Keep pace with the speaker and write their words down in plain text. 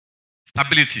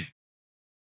stability.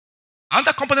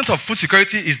 Another component of food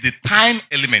security is the time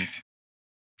element.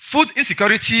 Food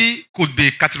insecurity could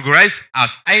be categorized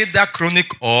as either chronic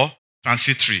or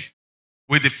transitory,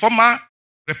 with the former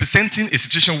representing a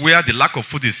situation where the lack of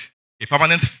food is a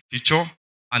permanent feature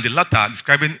and the latter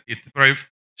describing a temporary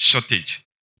shortage.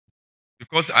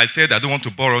 Because I said I don't want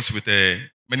to bore us with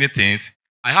many things,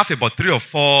 I have about 3 or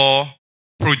 4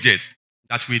 projects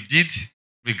that we did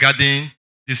regarding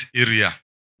this area.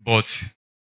 But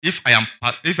if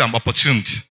I'm opportuned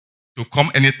to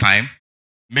come anytime,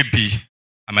 maybe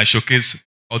I might showcase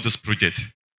all those projects.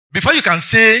 Before you can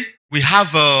say we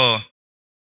have a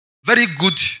very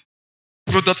good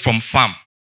product from farm,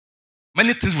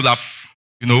 many things will have,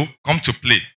 come to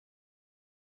play.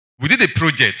 We did a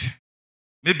project.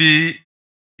 Maybe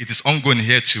it is ongoing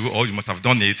here too, or you must have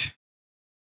done it.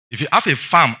 If you have a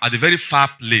farm at a very far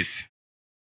place,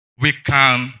 we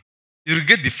can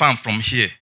irrigate the farm from here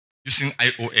using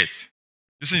iOS.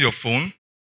 Using your phone,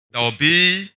 there will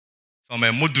be some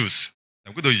modules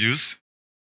I'm going to use. To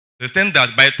the extent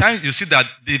that by the time you see that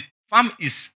the farm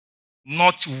is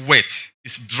not wet,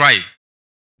 it's dry,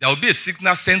 there will be a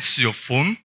signal sent to your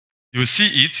phone. You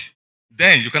see it,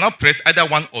 then you cannot press either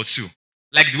 1 or 2.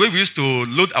 Like the way we used to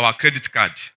load our credit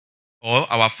card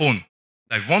or our phone.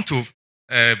 That if you want to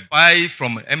buy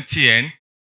from MTN,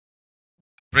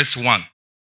 press 1.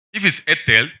 If it's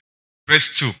Airtel, press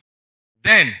 2.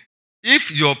 Then,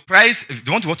 if your price, if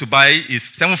the one you want to buy is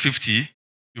 750,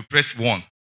 you press 1.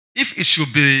 If it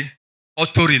should be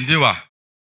auto renewal,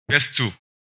 press 2.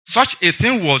 Such a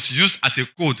thing was used as a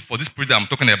code for this project I'm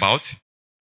talking about.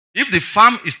 If the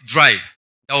farm is dry,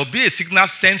 there will be a signal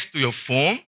sent to your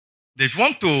phone. If you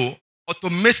want to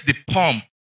automate the pump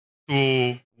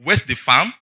to wet the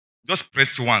farm, just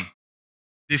press 1.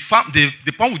 The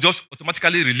pump will just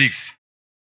automatically release.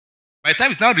 By the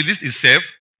time it's now released itself,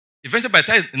 eventually by the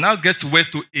time it now gets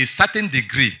wet to a certain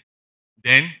degree,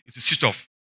 then it will switch off.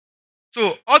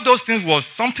 So all those things was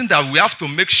something that we have to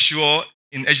make sure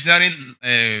in engineering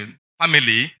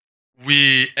family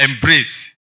we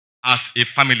embrace as a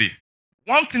family.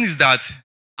 One thing is that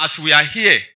as we are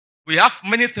here, we have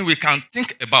many things we can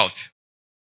think about.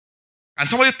 Can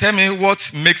somebody tell me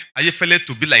what makes Ayefele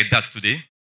to be like that today?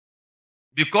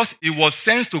 Because he was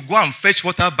sent to go and fetch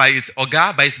water by his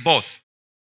oga, by his boss.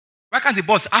 Why can't the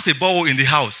boss have a borehole in the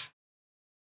house?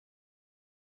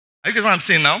 Are you getting what I'm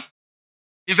saying now?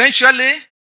 Eventually,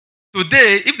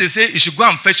 today, if they say he should go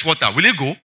and fetch water, will he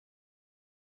go?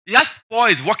 That boy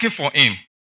is working for him.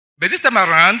 But this time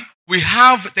around, we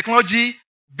have technology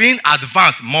being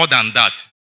advanced more than that.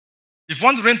 If you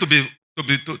want rain to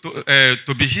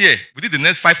be here within the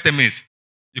next 5-10 minutes,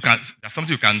 there's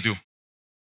something you can do.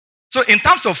 So in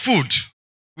terms of food,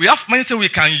 we have many things we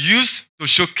can use to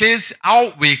showcase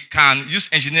how we can use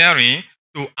engineering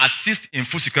to assist in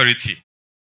food security.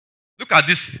 Look at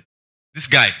this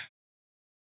guy.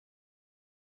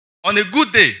 On a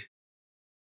good day,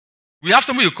 we have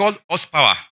something we call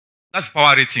horsepower. That's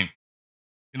power rating.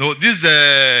 This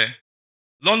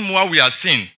lawnmower we are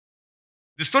seeing.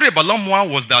 The story about lawnmower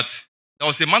was that there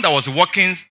was a man that was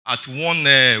working at one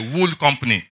wool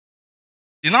company.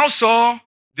 He now saw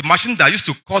the machine that used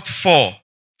to cut fur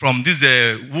from this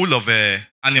wool of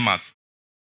animals.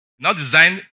 Now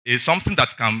designed something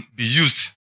that can be used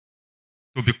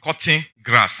to be cutting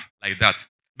grass like that.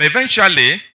 But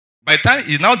eventually, by the time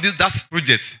he now did that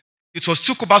project, it was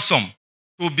too cumbersome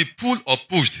to be pulled or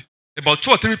pushed. About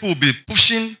 2 or 3 people will be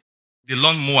pushing the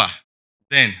lawnmower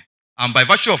then. And by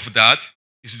virtue of that,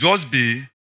 it's just be,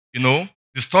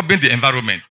 disturbing the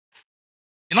environment.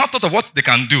 He now thought of what they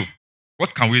can do.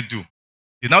 What can we do?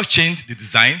 They now changed the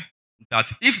design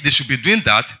that if they should be doing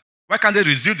that, why can't they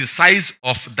reduce the size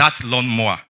of that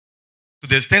lawnmower to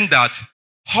the extent that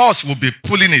horse will be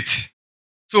pulling it.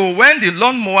 So when the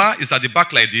lawnmower is at the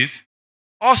back like this,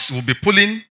 horse will be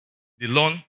pulling the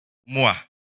lawnmower.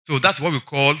 So that's what we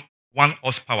call 1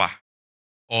 horsepower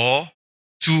or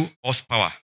 2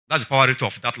 horsepower. That's the power rate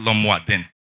of that lawnmower then.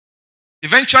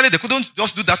 Eventually, they couldn't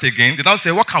just do that again. They now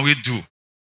say, what can we do?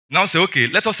 Now say, okay,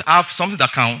 let us have something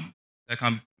that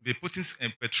can be putting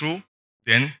in petrol,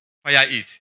 then fire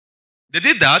it. They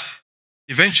did that.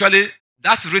 Eventually,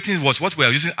 that rating was what we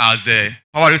are using as a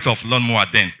power rate of lawnmower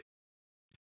then.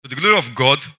 To the glory of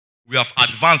God, we have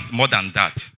advanced more than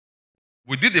that.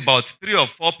 We did about 3 or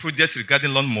 4 projects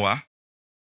regarding lawnmower.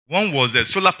 One was a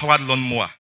solar-powered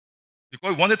lawnmower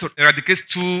because we wanted to eradicate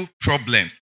 2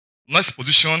 problems, noise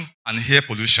pollution and air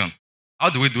pollution. How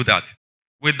do we do that?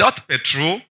 Without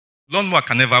petrol, lawnmower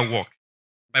can never work.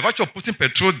 By virtue of putting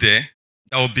petrol there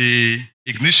will be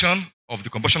ignition of the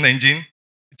combustion engine.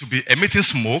 It will be emitting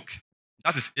smoke.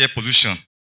 That is air pollution.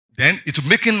 Then it will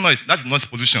making noise. That's noise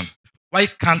pollution. Why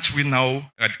can't we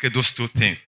now eradicate those two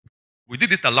things? We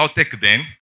did it at Lautech then,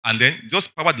 and then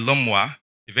just power the lawnmower.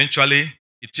 Eventually,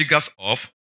 it triggers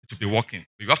off. It will be working.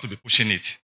 You have to be pushing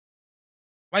it.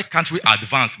 Why can't we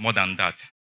advance more than that?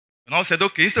 And I said,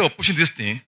 okay, instead of pushing this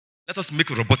thing, let us make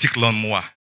a robotic lawnmower.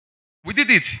 We did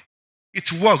it.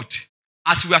 It worked.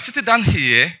 As we are sitting down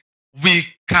here, we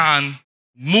can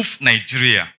move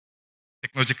Nigeria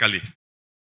technologically.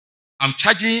 I'm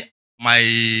charging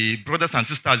my brothers and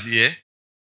sisters here.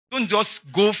 Don't just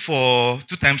go for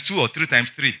 2x2 or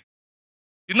 3x3.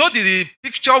 You know the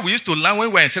picture we used to learn when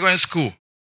we were in secondary school?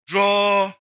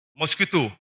 Draw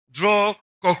mosquito, draw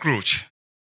cockroach.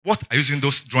 What are you using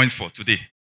those drawings for today?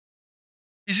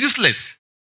 It's useless.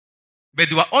 But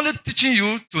they were only teaching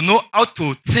you to know how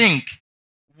to think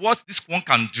what this one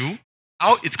can do,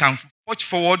 how it can push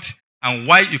forward, and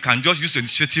why you can just use the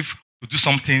initiative to do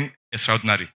something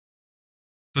extraordinary.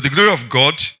 To the glory of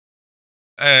God,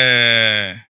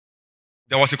 there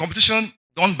was a competition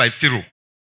done by Firo.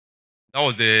 That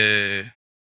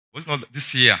was not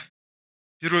this year.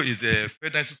 Firo is the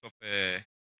Federal Institute of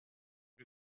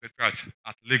Research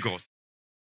at Lagos.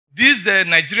 This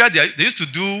Nigeria, they used to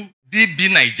do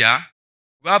BB Niger,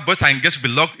 where boys and girls will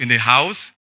be locked in a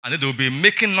house and then they will be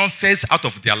making nonsense out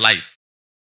of their life.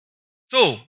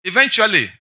 So eventually,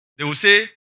 they will say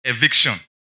eviction.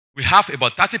 We have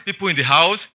about 30 people in the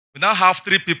house. We now have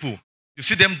 3 people. You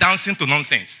see them dancing to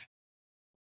nonsense.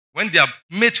 When their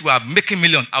mates were making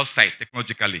millions outside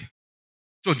technologically.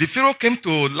 So the Pharaoh came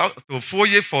to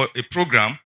Foyer for a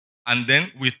program, and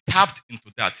then we tapped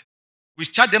into that. We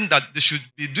charged them that they should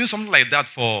be doing something like that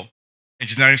for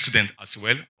engineering students as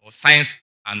well, or science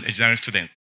and engineering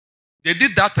students. They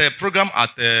did that program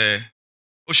at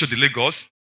Oshodi, Lagos.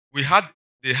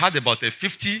 They had about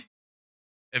 50,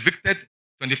 evicted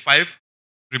 25,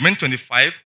 remained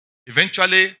 25.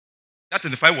 Eventually, that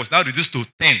 25 was now reduced to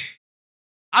 10.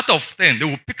 Out of 10, they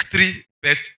will pick 3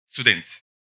 best students.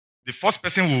 The first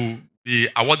person will be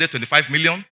awarded 25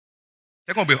 million.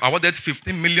 Second will be awarded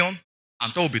 15 million.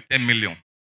 And third will be 10 million.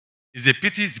 It's a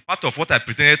pity. It's part of what I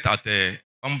presented at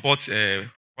Humboldt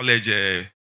College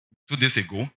 2 days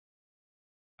ago.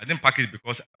 I didn't pack it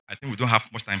because I think we don't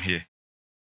have much time here.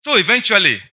 So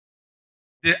eventually,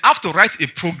 they have to write a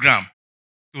program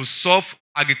to solve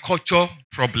agriculture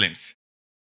problems.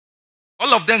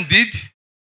 All of them did.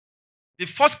 The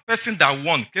first person that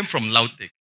won came from Lautech.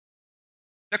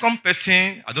 Second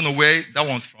person, I don't know where that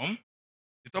one's from.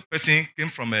 The third person came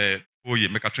from a Oye,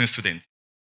 mechatronics student.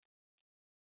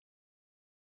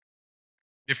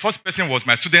 The first person was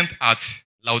my student at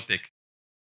Lautech.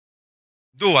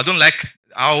 Though I don't like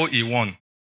how he won,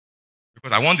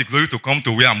 because I want the glory to come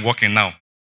to where I'm working now.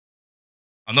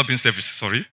 I'm not being selfish,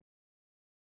 sorry.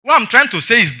 What I'm trying to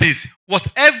say is this: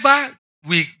 whatever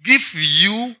we give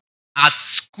you at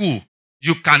school,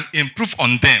 you can improve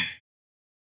on them.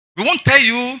 We won't tell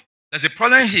you there's a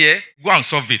problem here, go and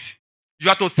solve it. You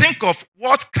have to think of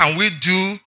what can we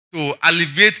do to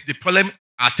alleviate the problem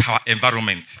at our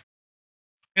environment.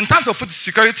 In terms of food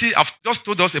security, I've just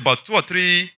told us about 2 or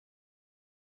 3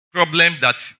 problems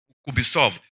that could be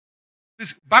solved.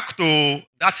 Please, back to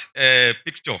that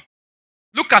picture.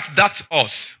 Look at that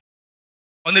horse.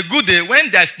 On a good day,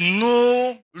 when there's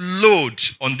no load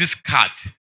on this cart,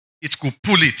 it could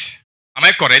pull it. Am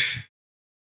I correct?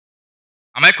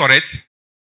 Am I correct?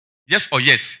 Yes or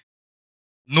yes?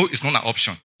 No, it's not an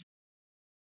option.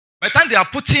 By the time they are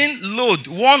putting load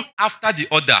one after the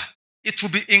other, it will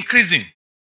be increasing.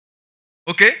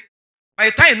 Okay? By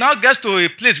the time it now gets to a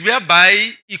place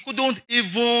whereby it couldn't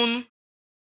even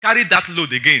carry that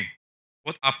load again,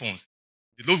 what happens?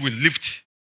 The load will lift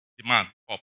the man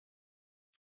up.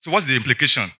 So what's the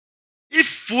implication? If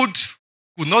food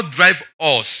could not drive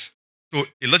us to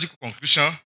a logical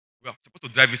conclusion, we are supposed to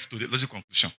drive it to the logical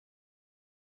conclusion.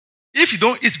 If you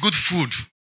don't eat good food,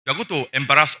 you are going to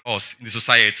embarrass us in the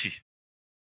society.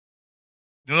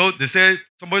 You know, they say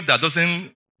somebody that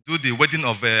doesn't do the wedding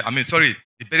of,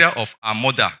 the burial of our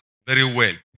mother very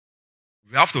well.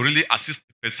 We have to really assist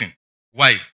the person.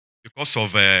 Why? Because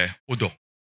of odor.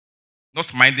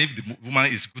 Not minding if the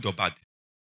woman is good or bad.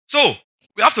 So,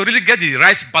 we have to really get the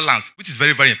right balance, which is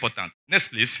very, very important. Next,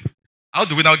 please. How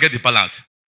do we now get the balance?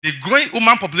 The growing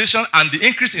human population and the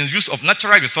increase in use of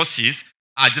natural resources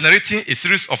are generating a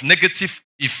series of negative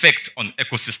effects on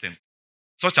ecosystems,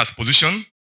 such as pollution,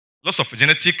 loss of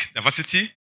genetic diversity,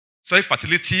 soil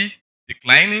fertility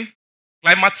declining,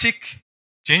 climatic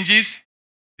changes,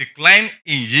 decline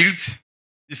in yield,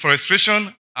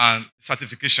 deforestation, and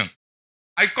certification.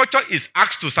 Agriculture is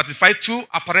asked to satisfy 2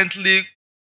 apparently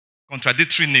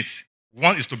contradictory needs: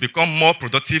 One is to become more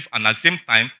productive and at the same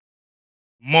time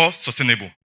more sustainable.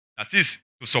 That is,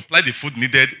 to supply the food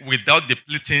needed without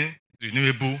depleting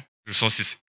renewable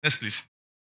resources. Next, please.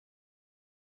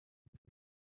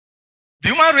 The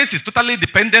human race is totally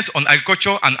dependent on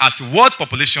agriculture, and as world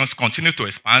populations continue to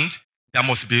expand, there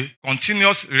must be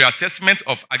continuous reassessment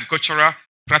of agricultural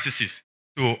practices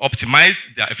to optimize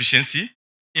their efficiency.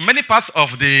 In many parts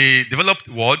of the developed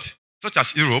world, such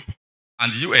as Europe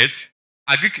and the US,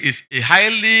 agric is a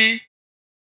highly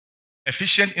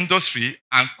efficient industry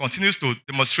and continues to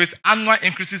demonstrate annual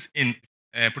increases in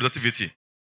productivity.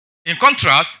 In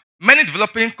contrast, many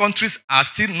developing countries are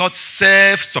still not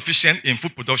self-sufficient in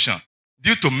food production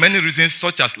due to many reasons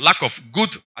such as lack of good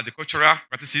agricultural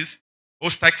practices,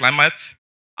 hostile climate,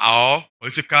 or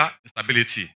political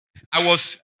instability. I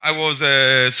was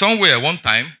somewhere one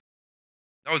time.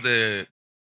 That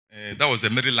was the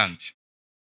Maryland.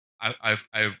 I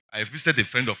visited a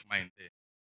friend of mine there.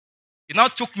 He now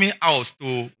took me out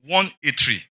to one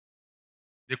eatery.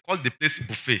 They call the place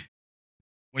buffet.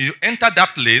 When you enter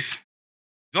that place,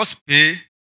 just pay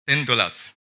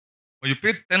 $10. When you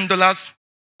pay $10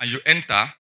 and you enter,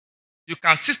 you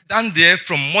can sit down there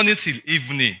from morning till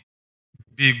evening,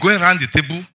 be going around the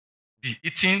table, be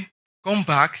eating, come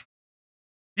back,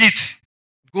 eat,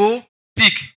 go,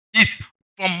 pick, eat,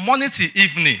 from morning till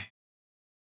evening.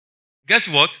 Guess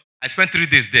what? I spent 3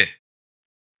 days there.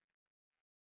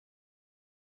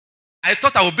 I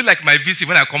thought I would be like my VC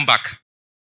when I come back,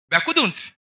 but I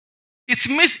couldn't. It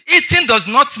means eating does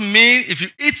not mean if you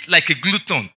eat like a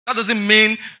glutton, that doesn't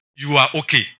mean you are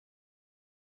okay.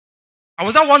 I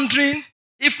was now wondering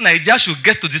if Nigeria should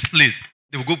get to this place,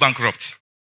 they will go bankrupt.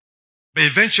 But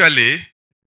eventually,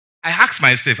 I asked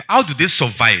myself, how do they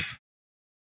survive?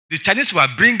 The Chinese were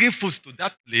bringing food to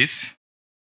that place.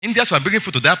 Indians were bringing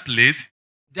food to that place.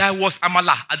 There was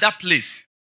amala at that place.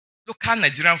 Local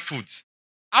Nigerian foods.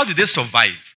 How did they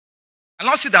survive? And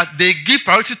I see that they give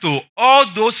priority to all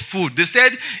those food. They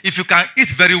said, if you can eat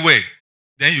very well,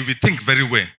 then you will think very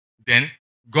well. Then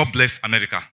God bless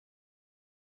America.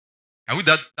 Can we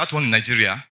that one in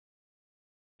Nigeria?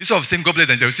 Instead of saying God bless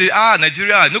Nigeria, we say,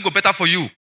 Nigeria, no go better for you.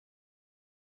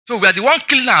 So we are the one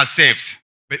killing ourselves.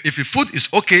 But if the food is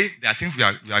okay, then I think we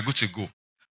are good to go.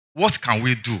 What can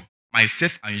we do?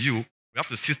 Myself and you, we have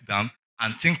to sit down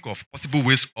and think of possible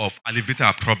ways of alleviating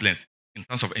our problems in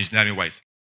terms of engineering wise.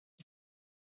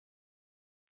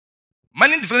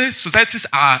 Many developing societies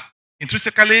are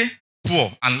intrinsically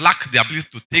poor and lack the ability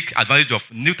to take advantage of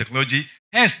new technology.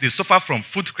 Hence, they suffer from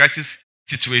food crisis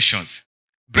situations.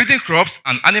 Breeding crops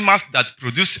and animals that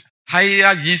produce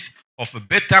higher yields of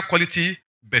better quality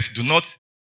but do not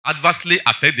adversely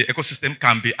affect the ecosystem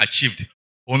can be achieved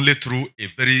only through a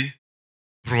very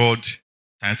broad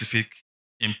scientific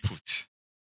input.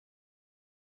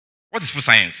 What is food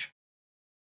science?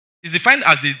 It's defined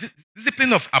as the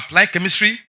discipline of applied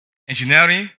chemistry,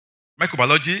 engineering,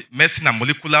 microbiology, medicine, and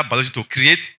molecular biology to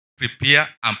create, prepare,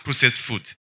 and process food.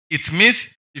 It means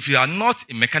if you are not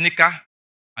in mechanical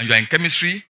and you are in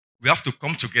chemistry, we have to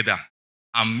come together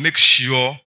and make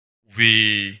sure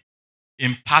we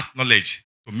impart knowledge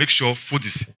to make sure food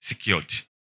is secured.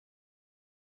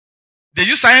 They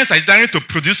use science and engineering to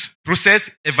produce, process,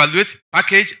 evaluate,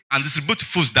 package, and distribute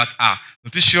foods that are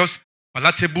nutritious,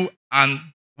 palatable, and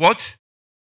what?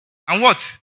 And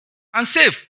what? And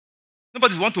safe.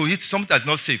 Nobody wants to eat something that's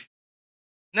not safe.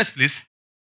 Next, please.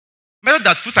 Methods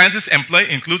that food scientists employ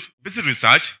include basic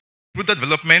research, product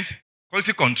development,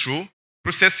 quality control,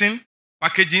 processing,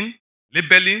 packaging,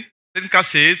 labeling, technical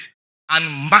sales, and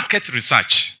market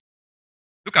research.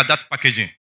 Look at that packaging.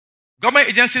 Government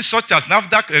agencies such as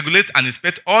NAFDAC regulate and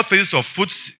inspect all phases of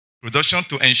food production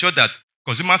to ensure that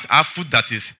consumers have food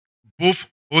that is both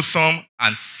wholesome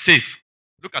and safe.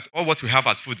 Look at all what we have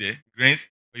as food there: grains,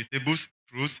 vegetables,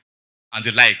 fruits, and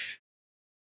the likes.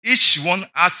 Each one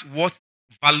has what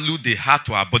value they have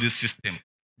to our body system.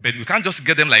 But we can't just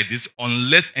get them like this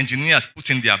unless engineers put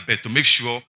in their best to make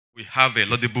sure we have a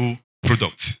laudable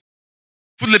product.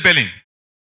 Food labeling.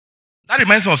 That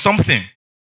reminds me of something.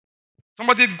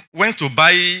 Somebody went to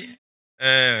buy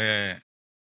a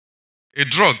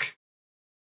drug.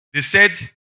 They said,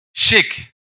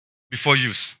 shake before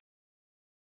use.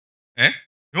 You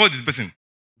know what this person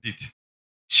did?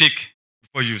 Shake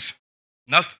before use.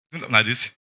 Now, like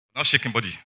this. Now shaking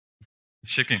body.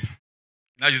 Shaking.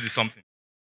 Now use this something.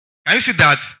 Can you see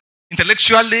that?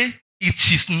 Intellectually,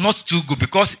 it is not too good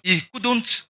because he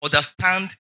couldn't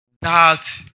understand that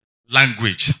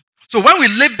language. So when we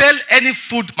label any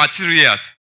food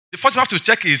materials, the first thing we have to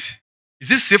check is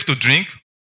it safe to drink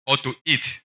or to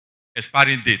eat?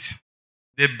 Expiring date.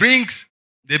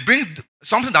 They they bring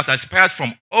something that is expired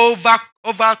from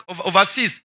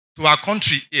overseas to our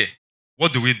country here.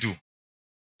 What do?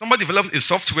 Somebody develops a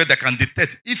software that can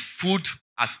detect if food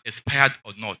has expired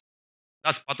or not.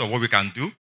 That's part of what we can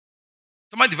do.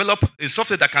 Somebody develop a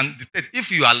software that can detect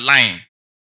if you are lying.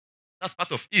 That's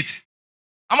part of it.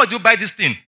 How much do you buy this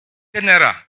thing? 10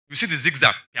 naira. You see the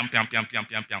zigzag. Piam, piam, piam, piam,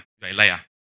 piam, piam. You are a liar.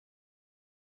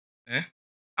 Eh?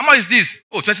 How much is this?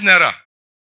 Oh, 20 naira.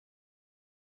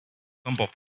 Thumb up.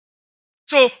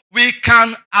 So we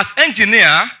can, as engineer,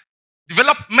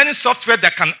 develop many software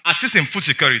that can assist in food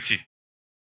security.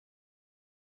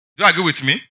 Do you agree with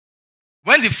me?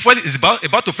 When the fuel is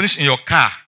about to finish in your car,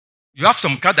 you have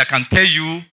some car that can tell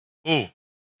you, oh,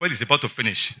 fuel is about to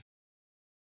finish.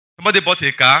 Somebody bought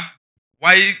a car.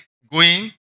 Why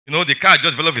going? The car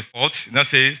just developed a fault.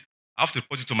 Say, I have to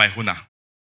report it to my owner.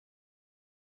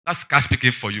 That's car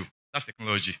speaking for you. That's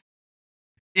technology.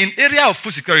 In area of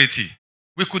food security,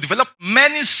 we could develop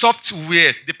many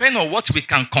softwares depending on what we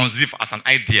can conceive as an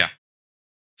idea.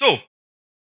 So,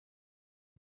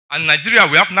 in Nigeria,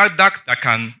 we have NAFDAC that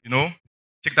can,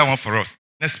 check that one for us.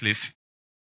 Next, please.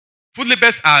 Food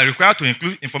labels are required to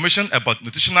include information about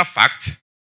nutritional facts,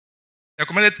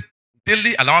 recommended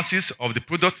daily allowances of the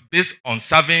product based on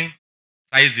serving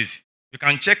sizes. You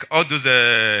can check all those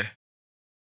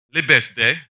labels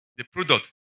there, the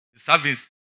product, the servings,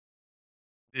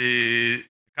 the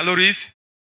calories,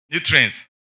 nutrients.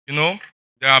 There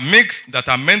are mix that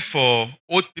are meant for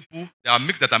old people. There are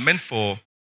mix that are meant for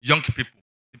young people,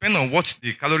 depending on what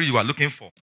the calorie you are looking for.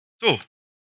 So,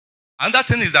 another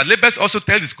thing is that labels also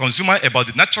tell the consumer about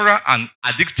the natural and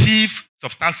addictive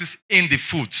substances in the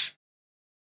foods.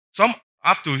 Some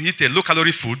have to eat a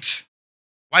low-calorie food,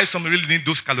 while some really need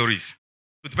those calories.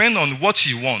 So, depending on what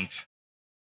you want.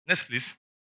 Next, please.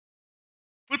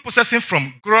 Food processing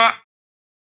from grower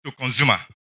to consumer.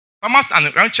 Farmers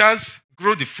and ranchers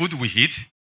grow the food we eat,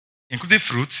 including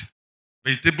fruit,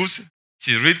 vegetables,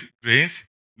 cereal, grains,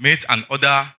 meat, and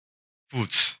other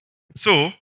foods.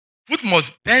 So, food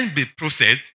must then be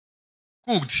processed,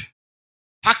 cooked,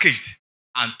 packaged,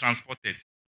 and transported.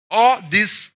 All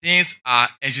these things are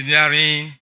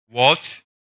engineering what?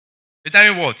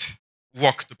 Engineering what?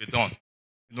 Work to be done.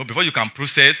 Before you can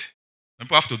process,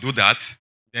 people have to do that.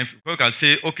 Then people can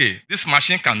say, okay, this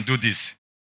machine can do this,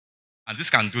 and this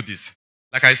can do this.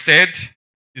 Like I said,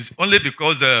 it's only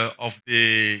because of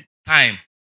the time.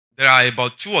 There are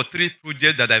about 2 or 3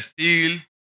 projects that I feel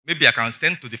maybe I can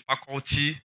send to the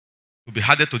faculty to be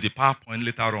added to the PowerPoint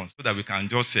later on so that we can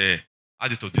just add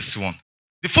it to this one.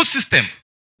 The food system.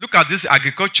 Look at this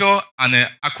agriculture and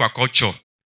aquaculture.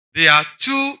 They are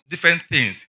 2 different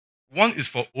things. One is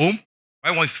for home,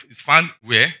 while one is found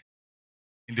where?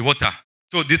 In the water.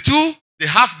 So the 2, they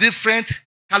have different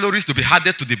calories to be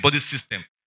added to the body system.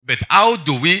 But how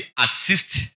do we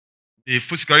assist the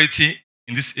food security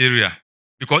in this area?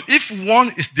 Because if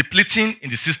one is depleting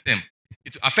in the system,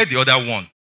 it will affect the other one.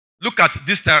 Look at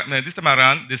this time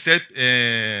around, they said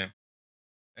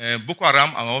Boko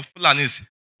Haram and Fulanis,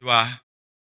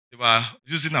 they were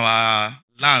using our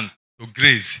land to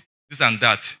graze, this and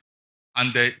that.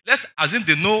 And let's assume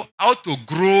they know how to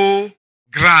grow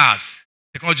grass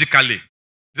technologically.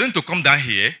 They need to come down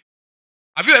here.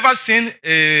 Have you ever seen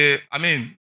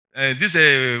these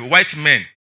white men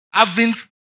having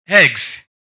eggs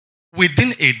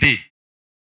within a day?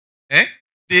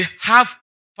 They have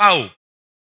fowl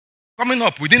coming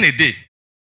up within a day.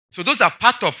 So those are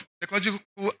part of technological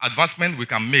advancement we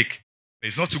can make. But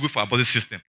it's not too good for our body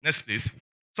system. Next, please.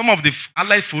 Some of the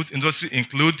allied food industry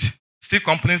include steel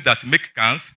companies that make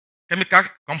cans, chemical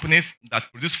companies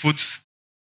that produce foods,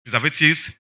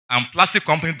 preservatives, and plastic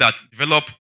companies that develop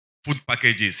food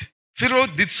packages. Firo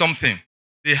did something.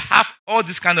 They have all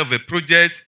these kind of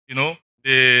projects,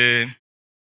 they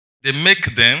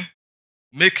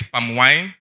make palm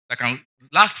wine that can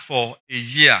last for a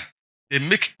year. They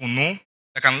make kunu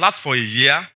that can last for a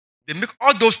year. They make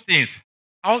all those things.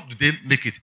 How do they make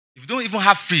it? If you don't even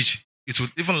have fridge, it will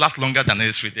even last longer than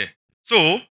necessary there.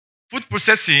 So, food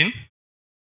processing.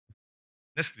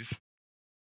 Next, please.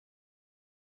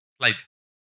 Slide.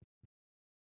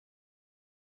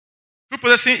 Food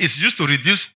processing is used to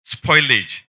reduce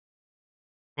spoilage,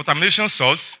 contamination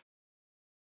source,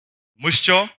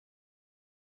 moisture,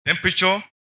 temperature,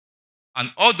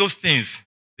 and all those things,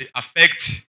 they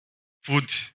affect food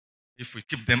if we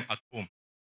keep them at home.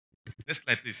 Next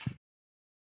slide, please.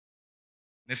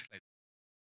 Next slide.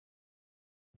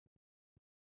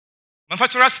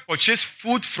 Manufacturers purchase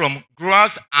food from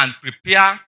growers and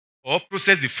prepare or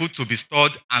process the food to be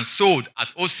stored and sold at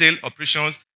wholesale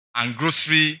operations and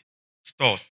grocery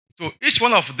stores. So each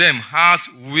one of them has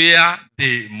where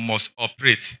they must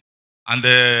operate. And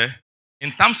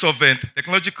in terms of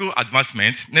technological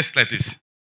advancement, next slide please.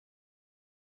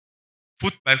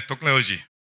 Food biotechnology,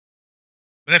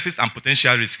 benefits and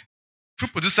potential risk.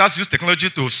 Food producers use technology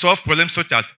to solve problems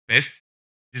such as pest,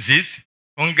 disease,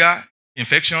 hunger,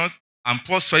 infections, and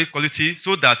poor soil quality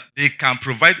so that they can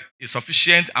provide a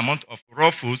sufficient amount of raw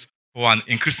food for an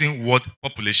increasing world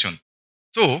population.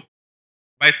 So,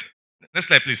 by next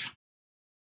slide, please.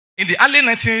 In the early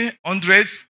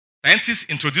 1900s, scientists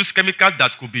introduced chemicals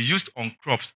that could be used on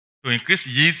crops to increase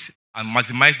yields and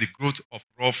maximize the growth of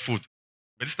raw food.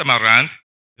 But this time around,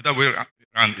 the other way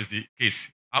around is the case.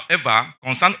 However,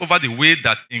 concern over the way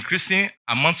that increasing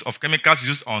amounts of chemicals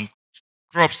used on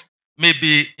crops may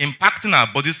be impacting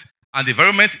our bodies and the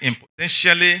environment in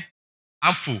potentially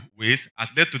harmful ways has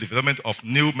led to the development of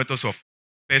new methods of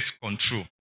pest control.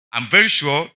 I'm very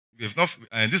sure this is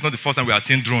not the first time we are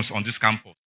seeing drones on this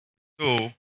campus.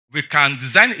 So we can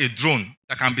design a drone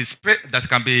that can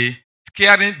be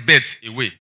scaring birds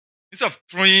away. Instead of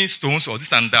throwing stones or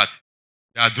this and that,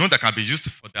 there are drones that can be used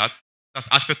for that. That's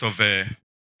aspect of food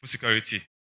security.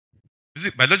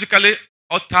 Biologically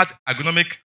altered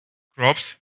agronomic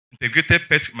crops, integrated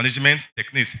pest management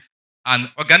techniques, and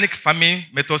organic farming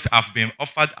methods have been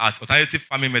offered as alternative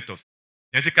farming methods.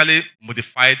 Genetically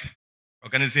modified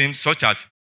organisms such as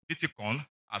BT corn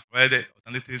are provided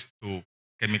alternatives to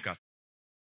chemicals.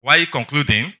 While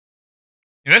concluding,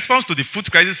 in response to the food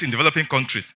crisis in developing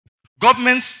countries,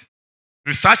 governments,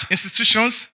 research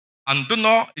institutions, and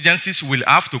donor agencies will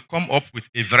have to come up with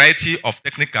a variety of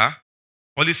technical,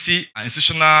 policy, and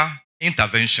institutional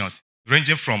interventions,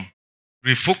 ranging from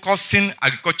refocusing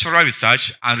agricultural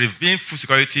research and reviewing food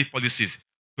security policies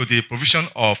to the provision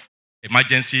of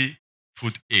emergency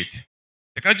food aid.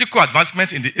 Technological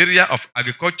advancement in the area of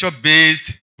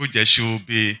agriculture-based projects should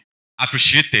be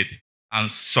appreciated and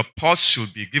support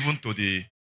should be given to the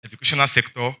educational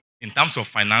sector in terms of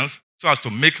finance so as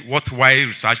to make worthwhile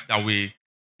research that will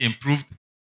improve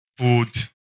food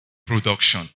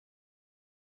production.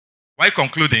 While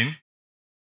concluding,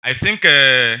 I think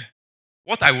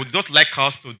what I would just like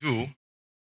us to do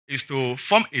is to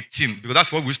form a team, because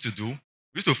that's what we used to do. We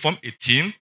used to form a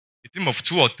team of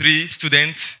 2 or 3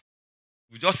 students.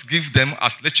 We just give them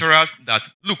as lecturers that,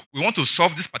 look, we want to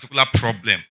solve this particular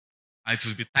problem, and it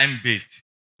will be time-based.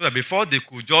 So that before they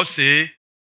could just say,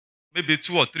 maybe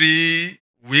 2 or 3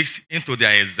 weeks into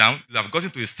their exam, they have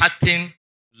gotten to a certain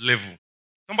level.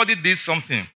 Somebody did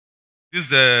something.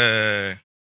 This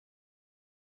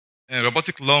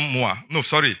robotic lawnmower. No,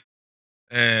 sorry.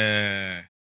 That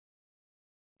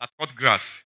cut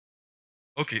grass.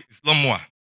 Okay, it's lawnmower.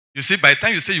 You see, by the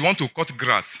time you say you want to cut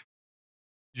grass,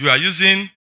 you are using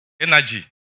energy,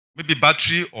 maybe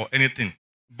battery or anything.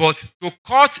 But to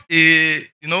cut the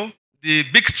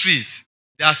big trees,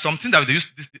 there are something that they use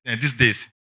these days.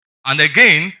 And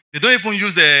again, they don't even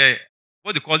use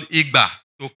what they call igba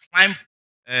to climb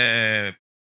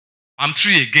palm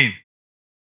tree again.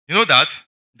 You know that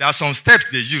there are some steps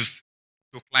they use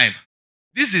to climb.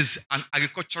 This is an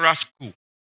agricultural school.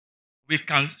 We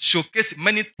can showcase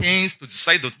many things to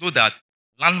society to know that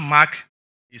Landmark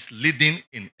is leading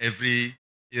in every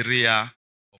area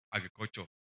of agriculture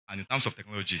and in terms of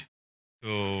technology.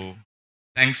 So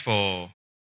thanks for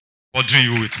bothering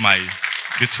you with my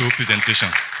little presentation.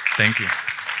 Thank you.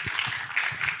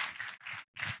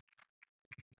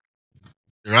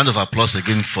 A round of applause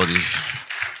again for this.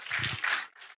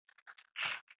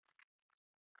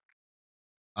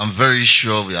 I'm very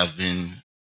sure we have been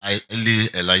highly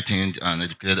enlightened and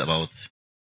educated about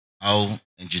how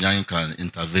engineering can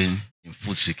intervene in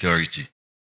food security.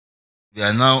 We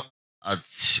are now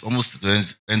at almost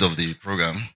the end of the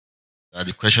program, at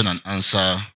the question and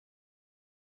answer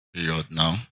period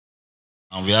now.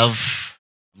 And we have,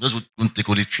 I'm just going to take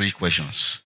only 3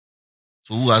 questions.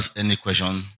 So who has any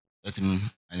question, let him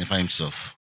identify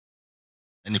himself.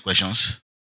 Any questions?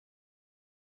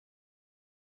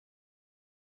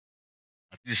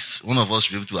 At least one of us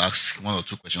will be able to ask 1 or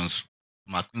 2 questions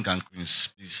from our king and queens,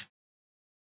 please.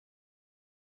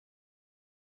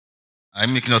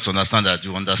 I'm making us understand that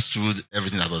you understood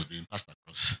everything that was being passed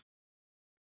across.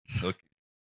 Okay.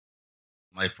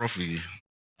 My prof will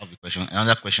have a question.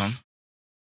 Another question?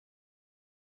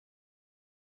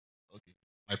 Okay.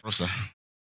 My prof, sir.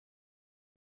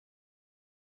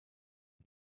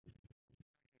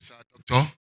 Sir,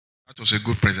 Doctor, that was a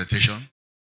good presentation.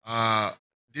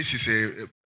 This is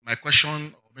my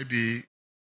question, or maybe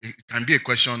it can be a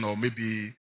question or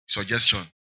maybe suggestion.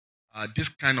 This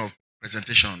kind of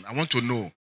presentation, I want to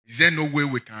know, is there no way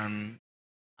we can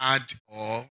add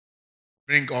or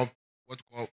bring up what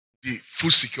we call the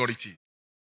food security.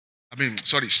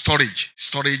 Storage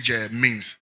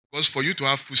means. Because for you to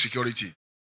have food security,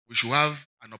 we should have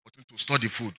an opportunity to store the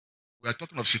food. We are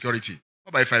talking of security. How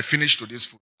about if I finish today's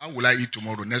food? How will I eat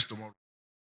tomorrow, next tomorrow?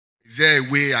 Is there a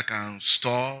way I can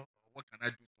store? What can I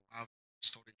do to have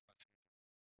storage facility?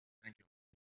 Thank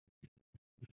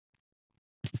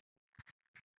you.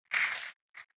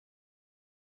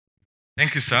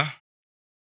 Thank you, sir.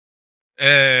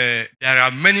 There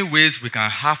are many ways we can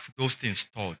have those things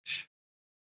stored.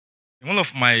 In one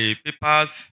of my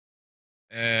papers,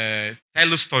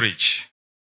 silo storage,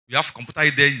 we have computer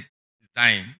aided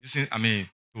design using,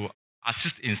 to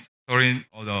assist in storing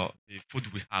all the food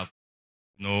we have,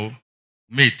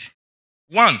 made.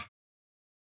 One,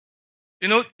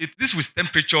 this with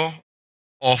temperature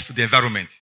of the environment.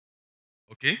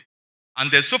 Okay,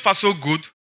 and then so far so good.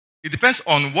 It depends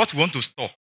on what we want to store.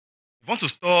 If we want to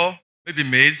store maybe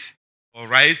maize or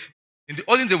rice, in the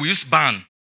olden day we use barn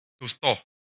to store,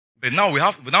 but now we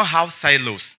now have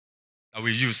silos that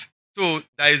we use. So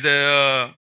there is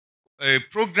a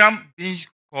program being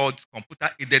called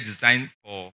computer aided design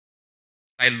for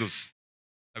silos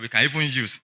that we can even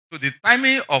use. So the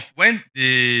timing of when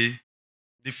the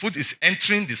food is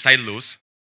entering the silos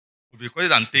will be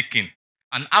recorded and taken,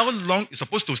 and how long it's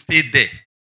supposed to stay there,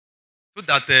 so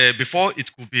that before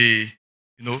it could be,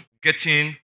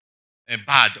 getting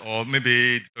bad or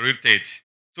maybe deteriorated.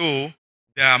 So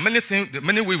there are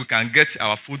many ways we can get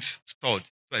our food stored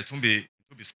so it won't be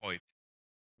spoiled.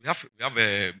 We have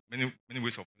many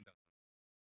ways of doing that.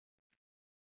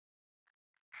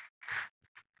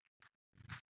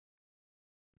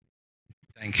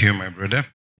 Thank you, my brother.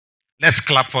 Let's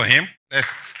clap for him.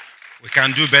 We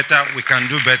can do better. We can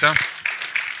do better.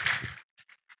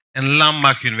 In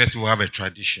Landmark University, we have a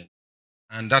tradition.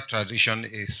 And that tradition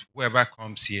is whoever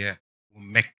comes here will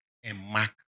make a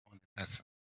mark on the person.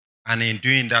 And in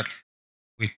doing that,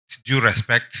 with due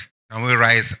respect, can we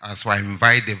rise as I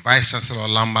invite the Vice Chancellor of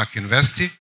Landmark University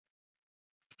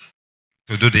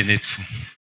to do the needful?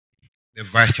 The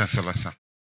Vice Chancellor, sir.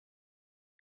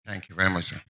 Thank you very much,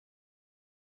 sir.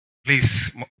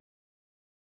 Please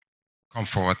come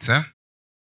forward, sir.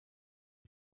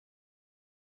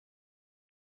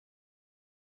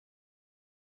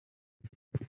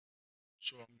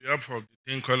 So on behalf of the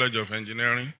Dean College of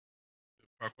Engineering,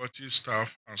 the faculty,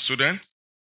 staff, and students,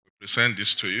 we present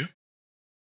this to you.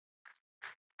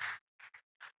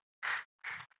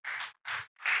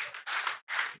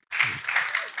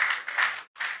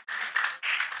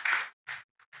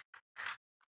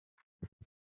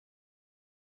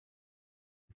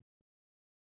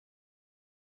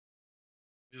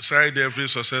 Beside every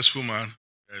successful man,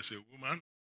 there is a woman.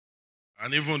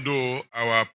 And even though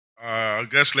our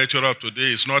guest lecturer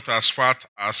today is not as fat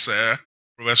as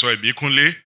Professor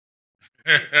Ibikunle,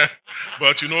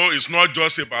 but it's not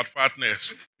just about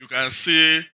fatness. You can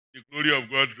see the glory of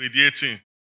God radiating.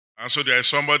 And so there is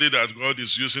somebody that God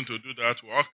is using to do that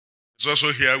work. He's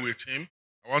also here with him.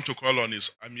 I want to call on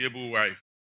his amiable wife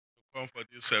to come for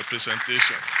this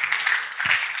presentation.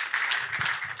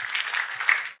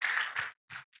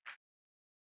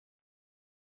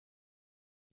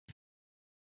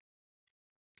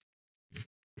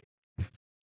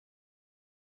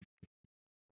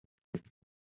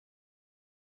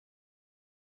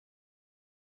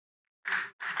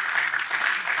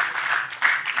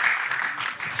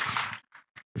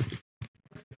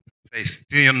 It's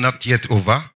still not yet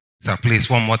over. Sir, please,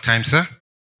 one more time, sir.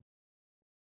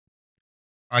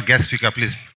 Our guest speaker,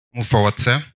 please move forward,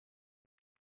 sir.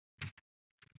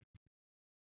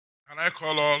 Can I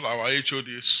call all our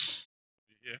HODs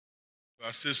here to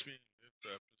assist me in this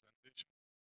presentation?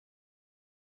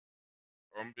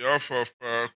 On behalf of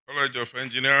College of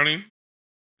Engineering,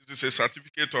 this is a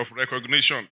certificate of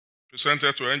recognition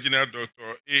presented to Engineer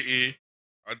Dr. A.A.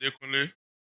 Adekunle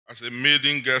as a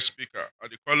maiden guest speaker at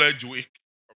the College Week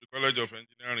of the College of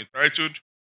Engineering, titled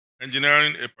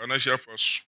Engineering a PANACEA for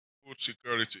Food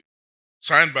Security,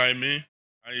 signed by me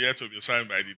and yet to be signed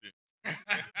by the Dean.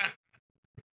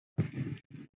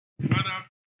 Madam,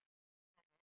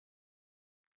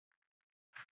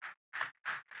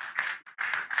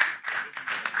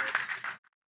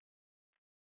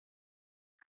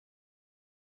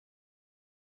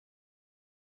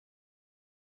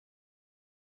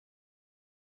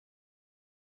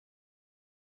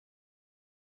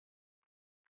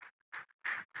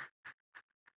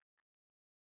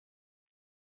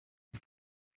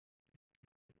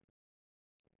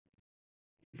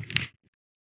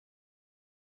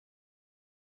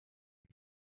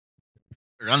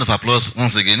 A round of applause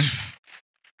once again.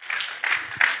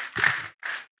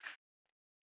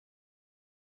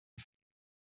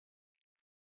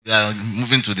 We are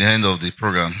moving to the end of the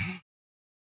program.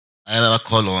 I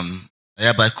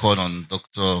hereby call on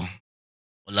Dr.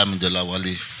 Olamidola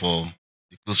Wale for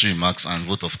the closing remarks and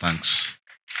vote of thanks.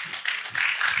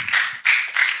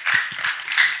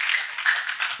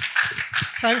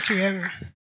 Thank you, Emmy.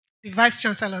 The Vice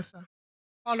Chancellor, sir.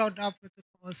 All other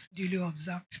protocols duly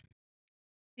observed.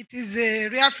 It is a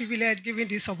rare privilege given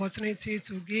this opportunity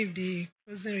to give the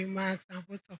closing remarks and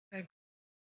votes of thanks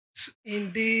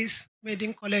in this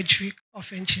maiden college week of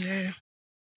engineering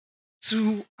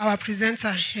to our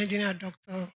presenter, Engineer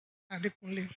Dr.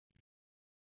 Adekunle.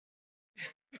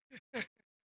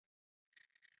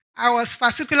 I was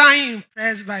particularly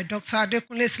impressed by Dr.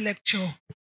 Adekunle's lecture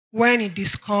when he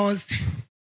discussed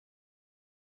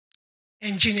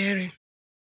engineering.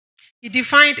 He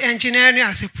defined engineering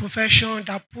as a profession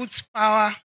that puts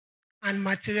power and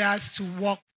materials to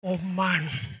work for man.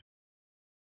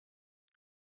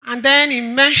 And then he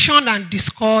mentioned and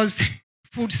discussed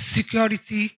food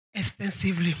security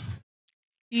extensively.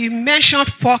 He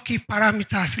mentioned 4 key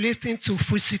parameters relating to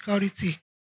food security,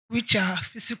 which are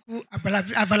physical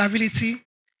availability,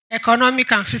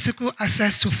 economic and physical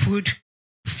access to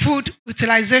food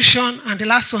utilization, and the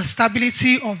last one,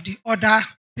 stability of the other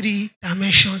 3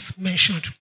 dimensions mentioned.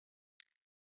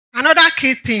 Another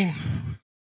key thing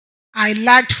I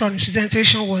liked from the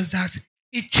presentation was that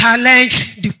it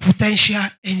challenged the potential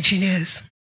engineers.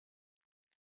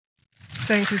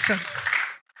 Thank you, sir.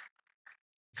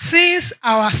 Since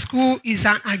our school is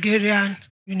an agrarian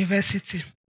university,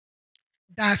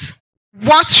 that's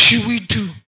what should we do?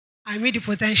 I mean the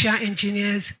potential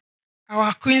engineers,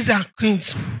 our queens and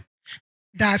queens.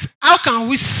 That's how can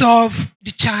we solve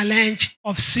the challenge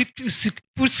of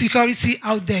food security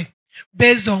out there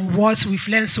based on what we've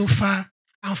learned so far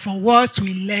and from what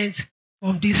we learned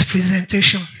from this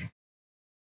presentation.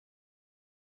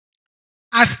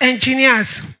 As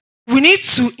engineers, we need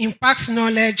to impact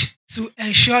knowledge to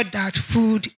ensure that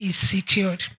food is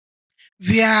secured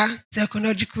via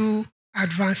technological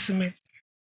advancement.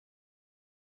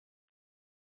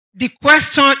 The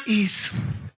question is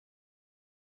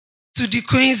to the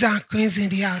queens and queens in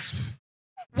the house,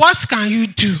 what can you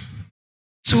do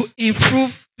to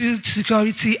improve food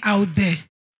security out there,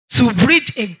 to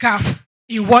bridge a gap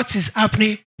in what is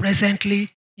happening presently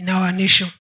in our nation?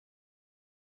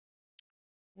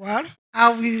 Well, I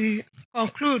will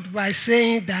conclude by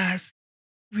saying that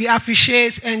we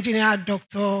appreciate Engineer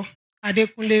Dr.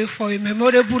 Adekunle for a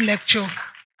memorable lecture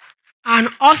and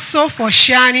also for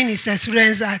sharing his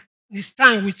experience at his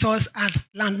time with us at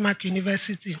Landmark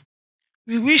University.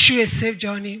 We wish you a safe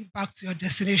journey back to your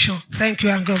destination. Thank you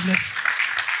and God bless.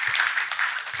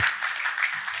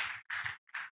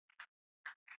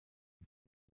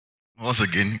 Once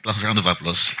again, round of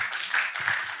applause.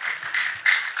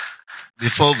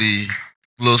 Before we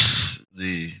close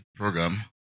the program,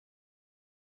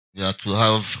 we have to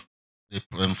have the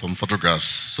from photographs.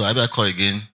 So I will call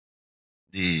again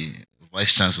the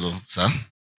Vice Chancellor, sir,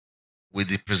 with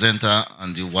the presenter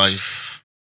and the wife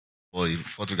for a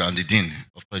photograph, and the Dean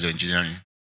of College of Engineering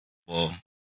for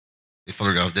the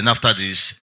photograph. Then after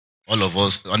this, all of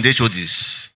us, and they show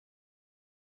this,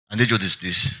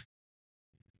 please.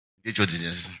 They show this,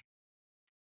 yes.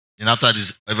 Then after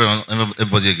this,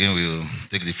 everybody again will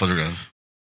take the photograph.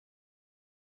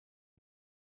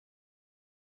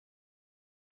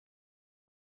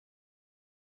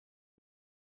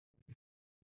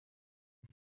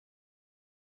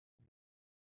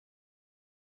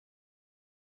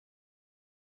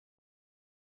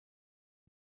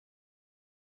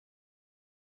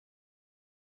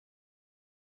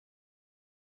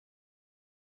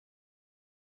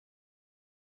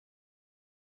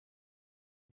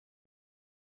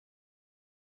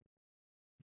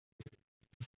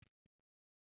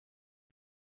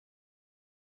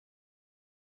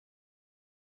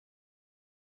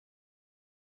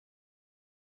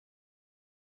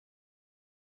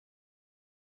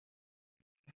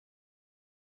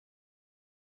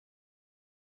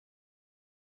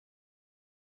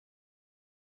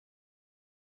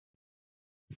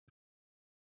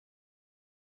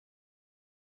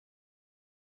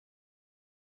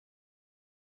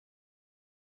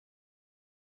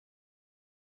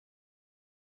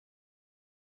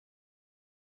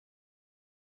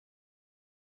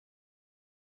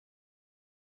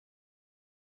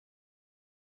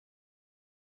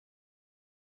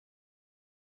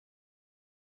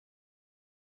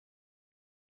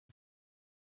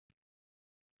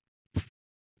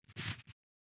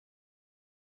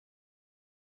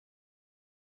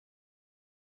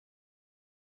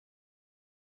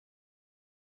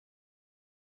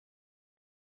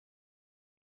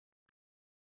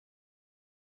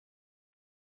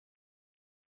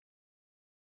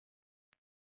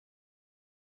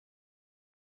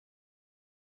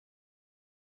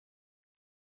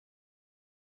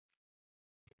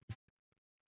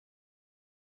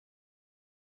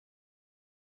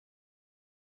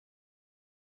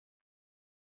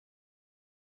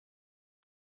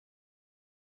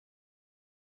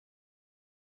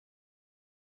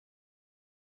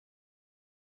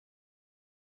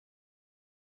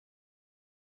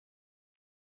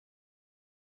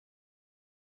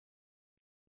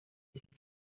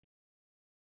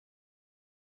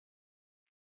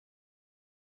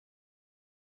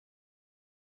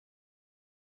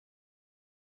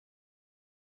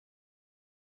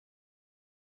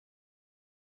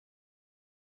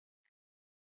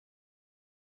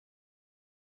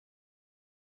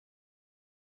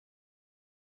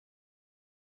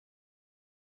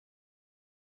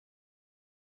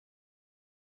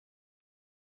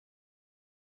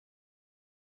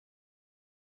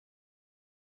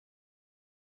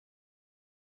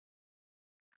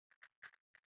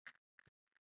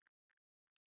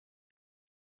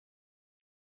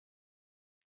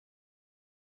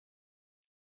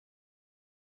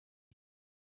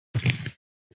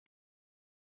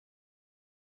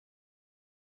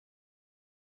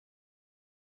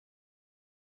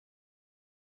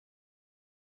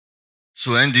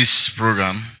 To end this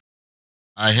program,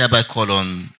 I hereby call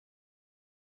on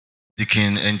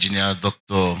Deacon Engineer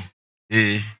Dr.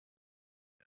 A.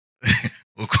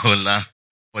 Okola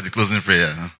for the closing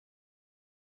prayer.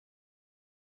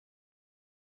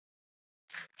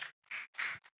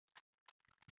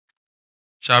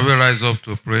 Shall we rise up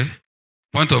to pray?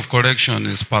 Point of correction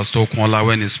is Pastor Okola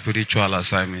when his spiritual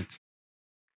assignment.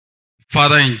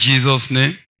 Father, in Jesus'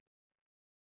 name,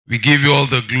 we give you all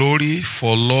the glory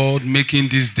for, Lord, making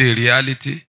this day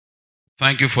reality.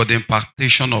 Thank you for the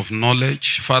impartation of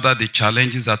knowledge. Father, the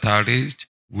challenges that are raised,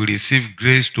 we receive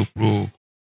grace to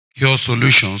procure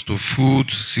solutions to food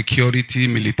security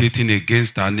militating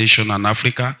against our nation and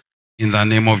Africa in the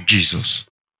name of Jesus.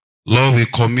 Lord, we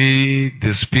commit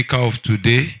the speaker of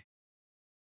today,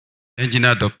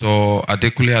 Engineer Dr.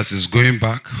 Adekule, as is going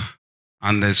back,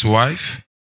 and his wife.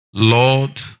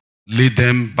 Lord, lead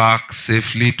them back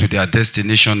safely to their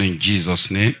destination in Jesus'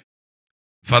 name.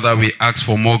 Father, we ask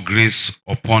for more grace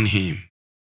upon him.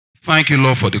 Thank you,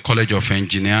 Lord, for the College of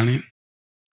Engineering.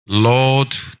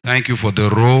 Lord, thank you for the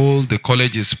role the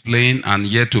college is playing and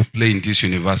yet to play in this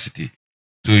university.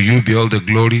 To you be all the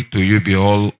glory, to you be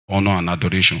all honor and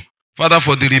adoration. Father,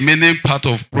 for the remaining part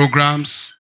of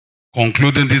programs,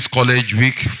 concluding this college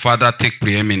week, Father, take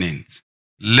preeminence.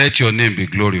 Let your name be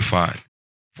glorified.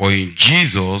 For in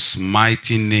Jesus'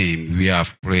 mighty name we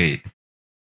have prayed.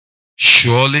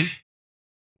 Surely,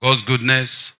 God's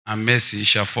goodness and mercy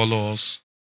shall follow us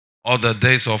all the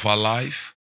days of our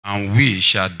life, and we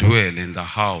shall dwell in the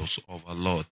house of our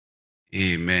Lord.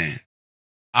 Amen.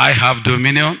 I have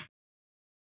dominion,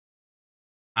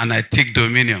 and I take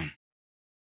dominion.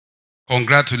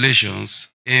 Congratulations.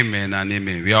 Amen and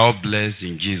amen. We are all blessed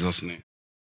in Jesus' name.